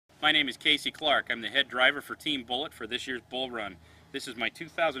My name is Casey Clark. I'm the head driver for Team Bullitt for this year's Bull Run. This is my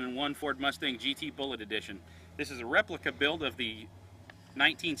 2001 Ford Mustang GT Bullitt Edition. This is a replica build of the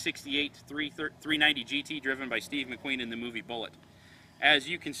 1968 390 GT driven by Steve McQueen in the movie Bullitt. As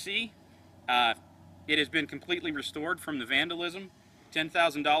you can see, it has been completely restored from the vandalism.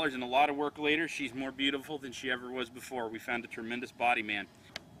 $10,000 and a lot of work later, she's more beautiful than she ever was before. We found a tremendous body man.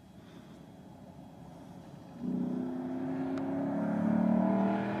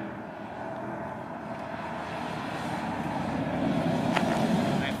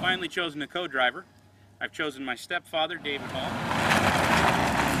 I've finally chosen a co-driver. I've chosen my stepfather, David Hall.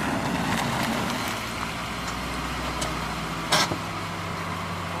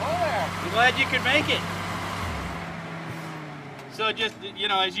 I'm glad you could make it. So just, you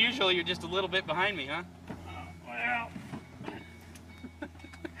know, as usual, you're just a little bit behind me, huh? Well,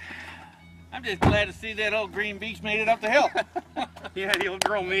 I'm just glad to see that old green beast made it up the hill. Yeah, the old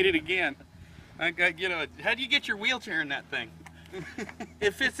girl made it again. You know, how do you get your wheelchair in that thing?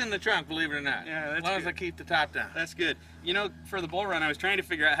 It fits in the trunk, believe it or not. Yeah, that's as long good. as I keep the top down. That's good. You know, for the Bull Run, I was trying to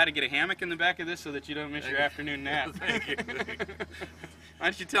figure out how to get a hammock in the back of this so that you don't miss your afternoon nap. Thank you. Why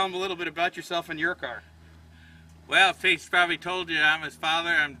don't you tell them a little bit about yourself and your car? Well, Fate's probably told you I'm his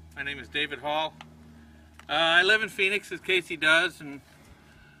father. My name is David Hall. I live in Phoenix, as Casey does, and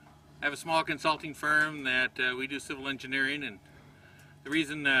I have a small consulting firm that we do civil engineering. And the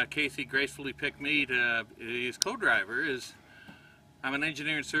reason Casey gracefully picked me to be his co-driver is I'm an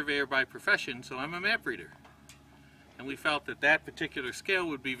engineer and surveyor by profession, so I'm a map reader. And we felt that that particular skill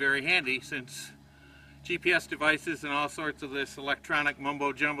would be very handy since GPS devices and all sorts of this electronic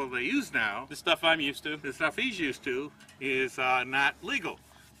mumbo jumbo they use now, The stuff I'm used to. the stuff he's used to, is not legal.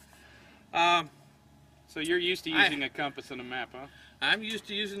 So you're used to using a compass and a map, huh? I'm used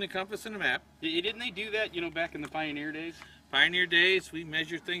to using the compass and a map. Didn't they do that, you know, back in the pioneer days? Pioneer days, we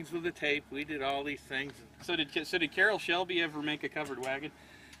measured things with a tape. We did all these things. So did Carol Shelby ever make a covered wagon?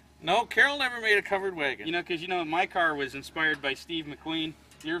 No, Carol never made a covered wagon. You know, because, you know, my car was inspired by Steve McQueen.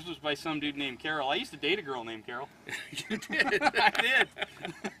 Yours was by some dude named Carol. I used to date a girl named Carol. You did. I did.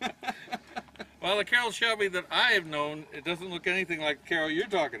 Well, the Carol Shelby that I have known, it doesn't look anything like the Carol you're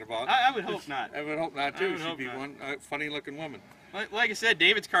talking about. I would hope not. I would hope not, too. hope She'd be not. one funny-looking woman. Like I said,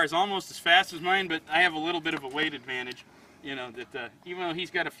 David's car is almost as fast as mine, but I have a little bit of a weight advantage. You know, that even though he's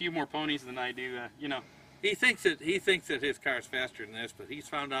got a few more ponies than I do, you know. He thinks that his car's faster than this, but he's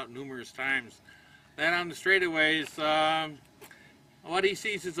found out numerous times that on the straightaways, what he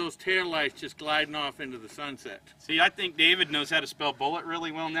sees is those taillights just gliding off into the sunset. See, I think David knows how to spell bullet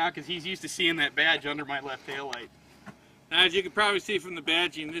really well now because he's used to seeing that badge under my left taillight. Now, as you can probably see from the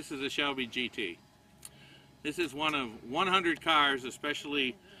badging, this is a Shelby GT. This is one of 100 cars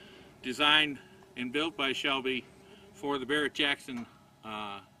especially designed and built by Shelby for the Barrett-Jackson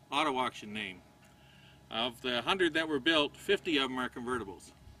auto auction name. Of the 100 that were built, 50 of them are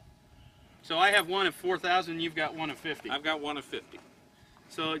convertibles. So I have one of 4,000, you've got one of 50. I've got one of 50.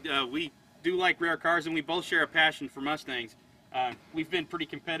 So we do like rare cars, and we both share a passion for Mustangs. We've been pretty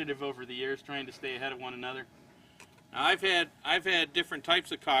competitive over the years, trying to stay ahead of one another. Now, I've had different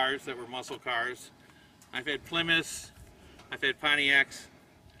types of cars that were muscle cars. I've had Plymouths, I've had Pontiacs.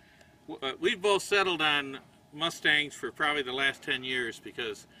 But we've both settled on Mustangs for probably the last 10 years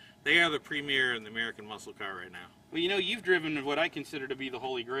because they are the premier in the American muscle car right now. Well, you know, you've driven what I consider to be the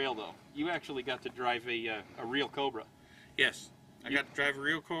Holy Grail, though. You actually got to drive a real Cobra. Yes, I got to drive a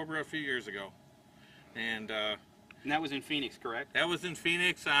real Cobra a few years ago. And that was in Phoenix, correct? that was in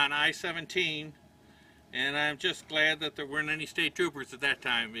Phoenix on I-17. And I'm just glad that there weren't any state troopers at that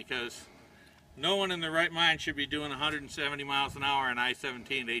time because no one in their right mind should be doing 170 miles an hour on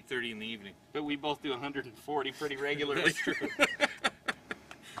I-17 at 8:30 in the evening. But we both do 140 pretty regularly. That's true.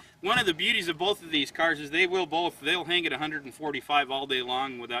 One of the beauties of both of these cars is they'll hang at 145 all day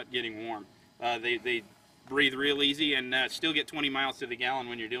long without getting warm. They breathe real easy and still get 20 miles to the gallon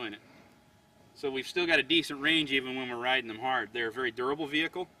when you're doing it. So we've still got a decent range even when we're riding them hard. They're a very durable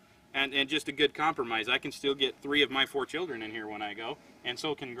vehicle and just a good compromise. I can still get 3 of my 4 children in here when I go, and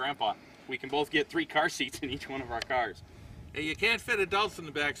so can Grandpa. We can both get 3 car seats in each one of our cars. You can't fit adults in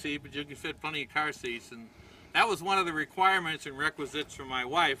the back seat, but you can fit plenty of car seats. And that was one of the requirements and requisites for my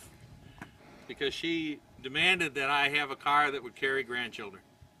wife because she demanded that I have a car that would carry grandchildren.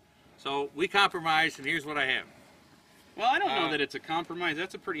 So we compromised, and here's what I have. Well, I don't know that it's a compromise.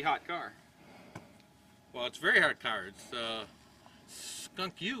 That's a pretty hot car. Well, it's a very hard car. It's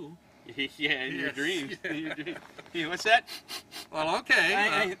skunk you. Yeah, in your Yes. dreams. In your dreams. Yeah, what's that? Well, okay.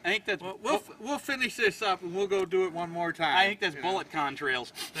 I think that's. We'll finish this up and we'll go do it one more time. I think that's bullet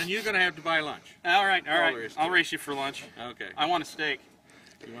contrails. Then you're going to have to buy lunch. All right. I'll race I'll you. race you for lunch. Okay. I want a steak.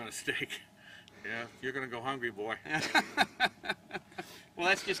 You want a steak? Yeah, you're gonna go hungry, boy. Well,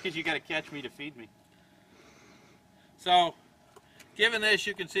 that's just because you got to catch me to feed me. So, given this,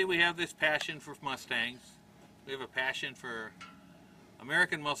 you can see we have this passion for Mustangs. We have a passion for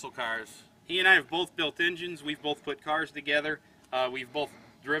American muscle cars. He and I have both built engines. We've both put cars together. We've both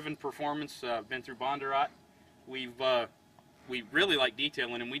driven performance, been through Bondurant. We really like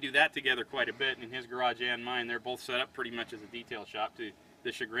detailing, and we do that together quite a bit in his garage and mine. They're both set up pretty much as a detail shop, to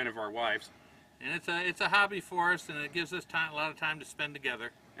the chagrin of our wives. And it's a hobby for us, and it gives us a lot of time to spend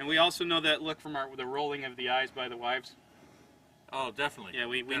together. And we also know that look from the rolling of the eyes by the wives. Oh, definitely. Yeah,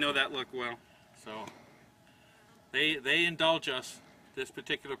 we know that look well. So they indulge us, this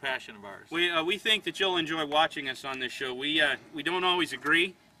particular passion of ours. We think that you'll enjoy watching us on this show. We don't always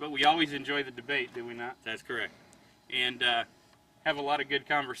agree, but we always enjoy the debate, do we not? That's correct. And have a lot of good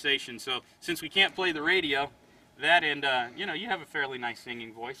conversation. So since we can't play the radio, that and you know, you have a fairly nice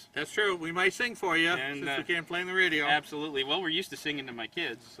singing voice. That's true. We might sing for you, and, since we can't play on the radio. Absolutely. Well, we're used to singing to my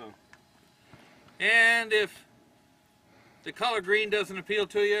kids, so. And if the color green doesn't appeal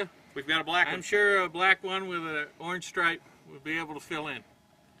to you, We've got a black one. I'm sure a black one with an orange stripe would be able to fill in.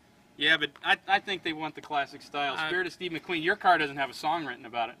 Yeah, but I think they want the classic style. Spirit of Steve McQueen. Your car doesn't have a song written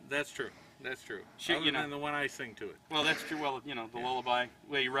about it. That's true. That's true. Shit, Other you know. than the one I sing to it. Well, that's true. Well, you know, the lullaby,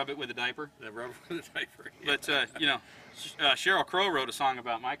 where you rub it with a diaper. The rubber with the diaper. But, you know, Sheryl Crow wrote a song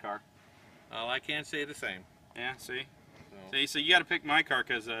about my car. Well, I can't say the same. Yeah, see? So. See, so you got to pick my car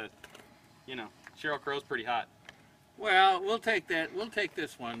because, you know, Sheryl Crow's pretty hot. Well, we'll take that. We'll take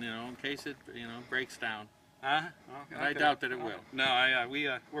this one, you know, in case it, you know, breaks down. Well, okay. I doubt that it will. No,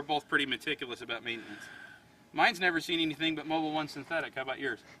 we're both pretty meticulous about maintenance. Mine's never seen anything but Mobil 1 synthetic. How about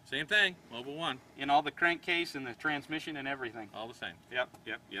yours? Same thing. Mobil 1. In all the crankcase and the transmission and everything. All the same. Yep.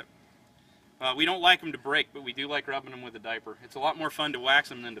 We don't like them to break, but we do like rubbing them with a diaper. It's a lot more fun to wax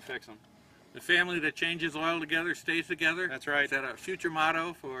them than to fix them. The family that changes oil together stays together. That's right. Is that a future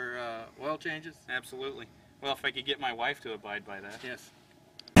motto for oil changes? Absolutely. Well, if I could get my wife to abide by that. Yes.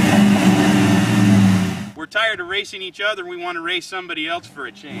 We're tired of racing each other. We want to race somebody else for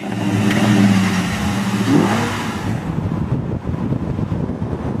a change.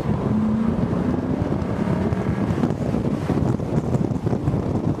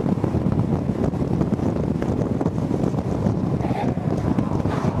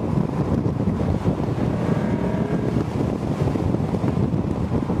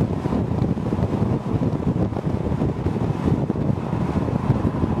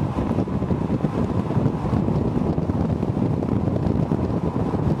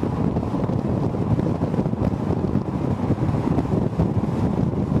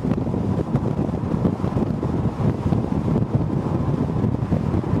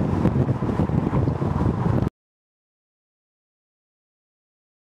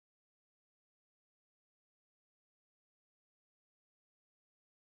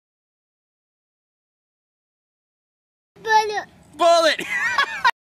 Bullet. Bullet!